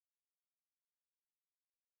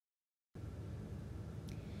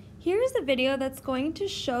Here's a video that's going to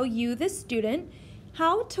show you, the student,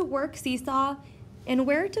 how to work Seesaw and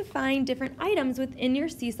where to find different items within your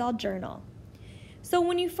Seesaw journal. So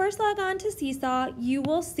when you first log on to Seesaw, you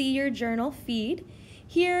will see your journal feed.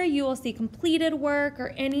 Here you will see completed work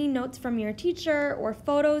or any notes from your teacher or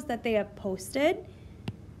photos that they have posted.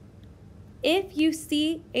 If you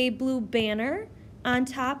see a blue banner on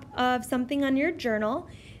top of something on your journal,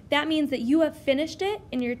 that means that you have finished it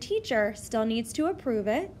and your teacher still needs to approve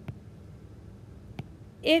it.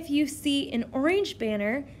 If you see an orange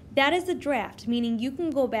banner, that is a draft, meaning you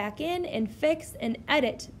can go back in and fix and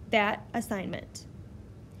edit that assignment.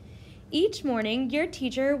 Each morning, your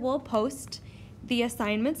teacher will post the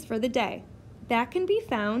assignments for the day. That can be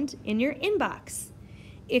found in your inbox.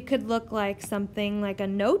 It could look like something like a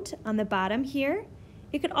note on the bottom here.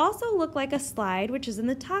 It could also look like a slide, which is in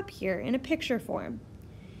the top here in a picture form.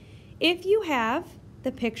 If you have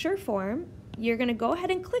the picture form, you're going to go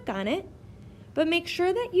ahead and click on it, but make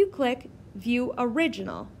sure that you click View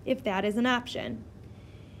Original if that is an option.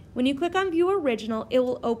 When you click on View Original, it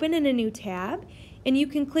will open in a new tab, and you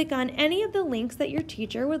can click on any of the links that your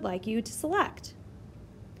teacher would like you to select.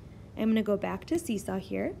 I'm going to go back to Seesaw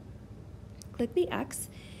here, click the X.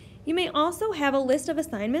 You may also have a list of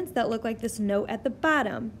assignments that look like this note at the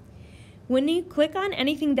bottom. When you click on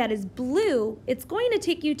anything that is blue, it's going to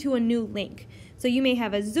take you to a new link. So you may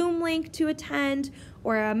have a Zoom link to attend,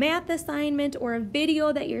 or a math assignment, or a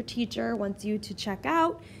video that your teacher wants you to check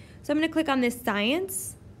out. So I'm going to click on this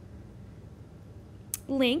science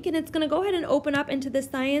link, and it's going to go ahead and open up into the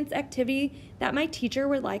science activity that my teacher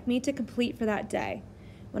would like me to complete for that day.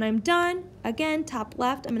 When I'm done, again, top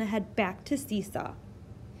left, I'm going to head back to Seesaw.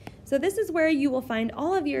 So this is where you will find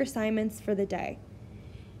all of your assignments for the day.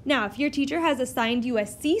 Now, if your teacher has assigned you a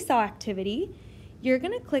Seesaw activity, you're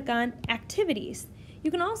going to click on Activities.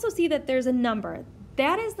 You can also see that there's a number.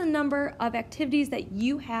 That is the number of activities that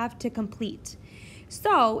you have to complete.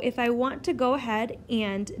 So if I want to go ahead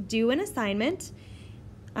and do an assignment,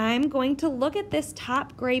 I'm going to look at this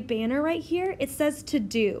top gray banner right here. It says to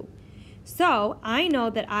do. So I know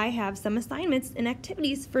that I have some assignments and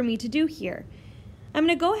activities for me to do here. I'm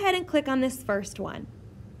going to go ahead and click on this first one.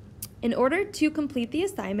 In order to complete the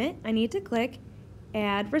assignment, I need to click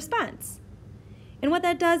Add Response. And what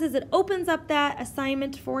that does is it opens up that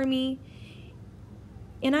assignment for me.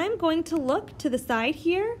 And I'm going to look to the side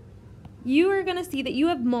here. You are going to see that you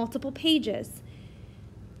have multiple pages.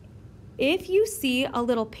 If you see a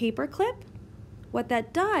little paper clip, what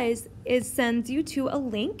that does is sends you to a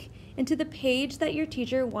link into the page that your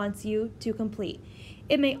teacher wants you to complete.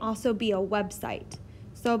 It may also be a website.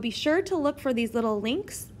 So be sure to look for these little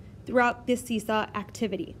links throughout this Seesaw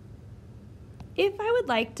activity. If I would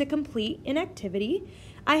like to complete an activity,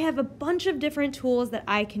 I have a bunch of different tools that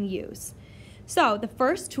I can use. So the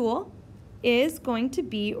first tool is going to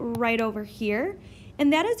be right over here,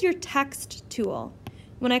 and that is your text tool.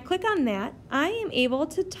 When I click on that, I am able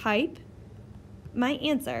to type my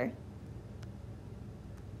answer.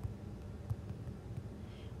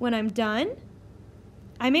 When I'm done,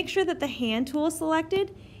 I make sure that the hand tool is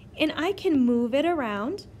selected, and I can move it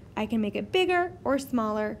around. I can make it bigger or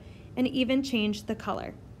smaller and even change the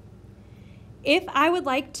color. If I would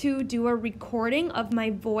like to do a recording of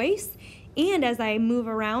my voice and as I move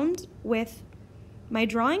around with my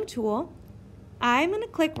drawing tool, I'm going to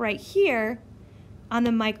click right here on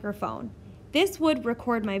the microphone. This would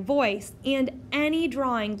record my voice and any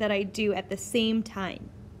drawing that I do at the same time.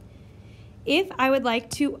 If I would like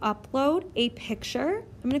to upload a picture,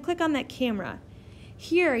 I'm going to click on that camera.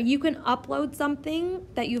 Here you can upload something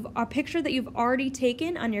that a picture that you've already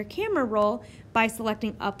taken on your camera roll by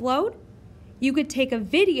selecting Upload. You could take a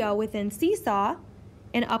video within Seesaw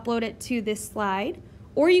and upload it to this slide,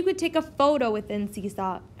 or you could take a photo within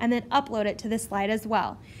Seesaw and then upload it to this slide as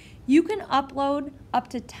well. You can upload up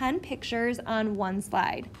to 10 pictures on one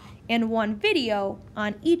slide and one video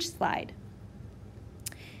on each slide.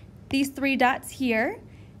 These three dots here,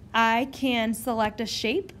 I can select a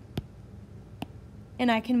shape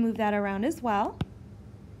and I can move that around as well.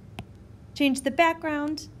 Change the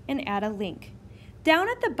background and add a link. Down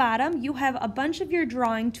at the bottom, you have a bunch of your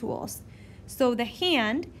drawing tools. So the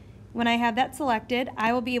hand, when I have that selected,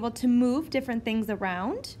 I will be able to move different things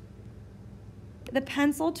around. The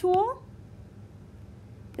pencil tool,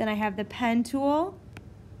 then I have the pen tool,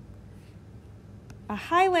 a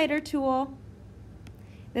highlighter tool,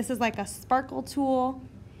 this is like a sparkle tool,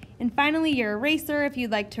 and finally your eraser if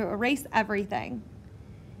you'd like to erase everything.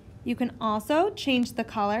 You can also change the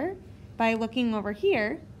color by looking over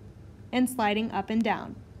here and sliding up and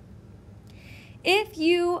down. If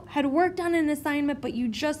you had worked on an assignment but you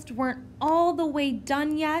just weren't all the way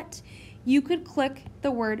done yet, you could click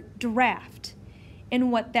the word draft.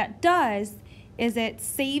 And what that does is it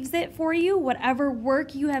saves it for you, whatever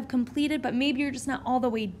work you have completed, but maybe you're just not all the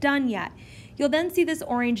way done yet. You'll then see this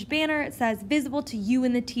orange banner. It says visible to you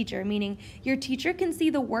and the teacher, meaning your teacher can see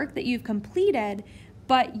the work that you've completed,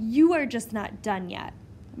 but you are just not done yet.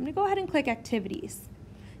 I'm gonna go ahead and click activities.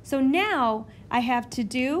 So now I have to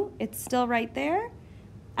do, it's still right there.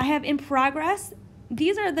 I have in progress.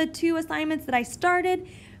 These are the 2 assignments that I started,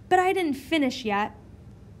 but I didn't finish yet.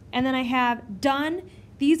 And then I have done.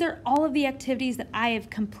 These are all of the activities that I have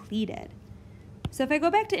completed. So if I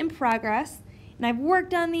go back to in progress, and I've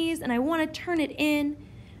worked on these and I want to turn it in,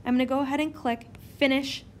 I'm going to go ahead and click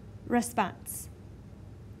finish response.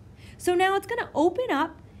 So now it's going to open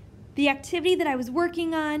up the activity that I was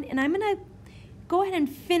working on, and I'm going to go ahead and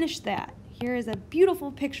finish that. Here is a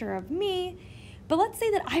beautiful picture of me, but let's say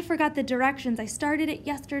that I forgot the directions. I started it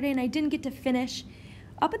yesterday and I didn't get to finish.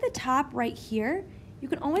 Up at the top right here, you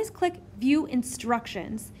can always click view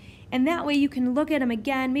instructions, and that way you can look at them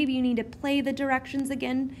again. Maybe you need to play the directions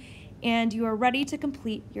again, and you are ready to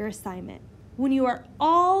complete your assignment. When you are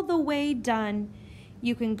all the way done,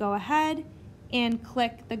 you can go ahead and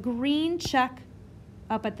click the green check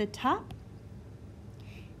up at the top,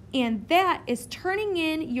 and that is turning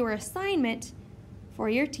in your assignment for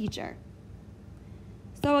your teacher.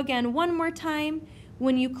 So again, one more time,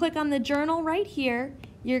 when you click on the journal right here,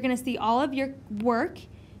 you're going to see all of your work.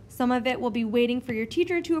 Some of it will be waiting for your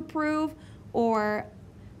teacher to approve, or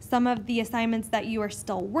some of the assignments that you are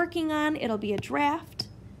still working on, it'll be a draft.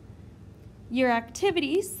 Your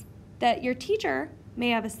activities that your teacher may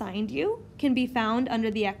have assigned you can be found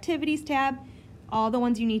under the Activities tab. All the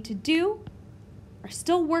ones you need to do are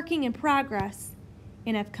still working in progress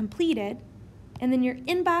and have completed. And then your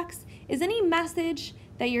inbox is any message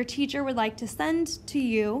that your teacher would like to send to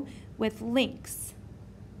you with links.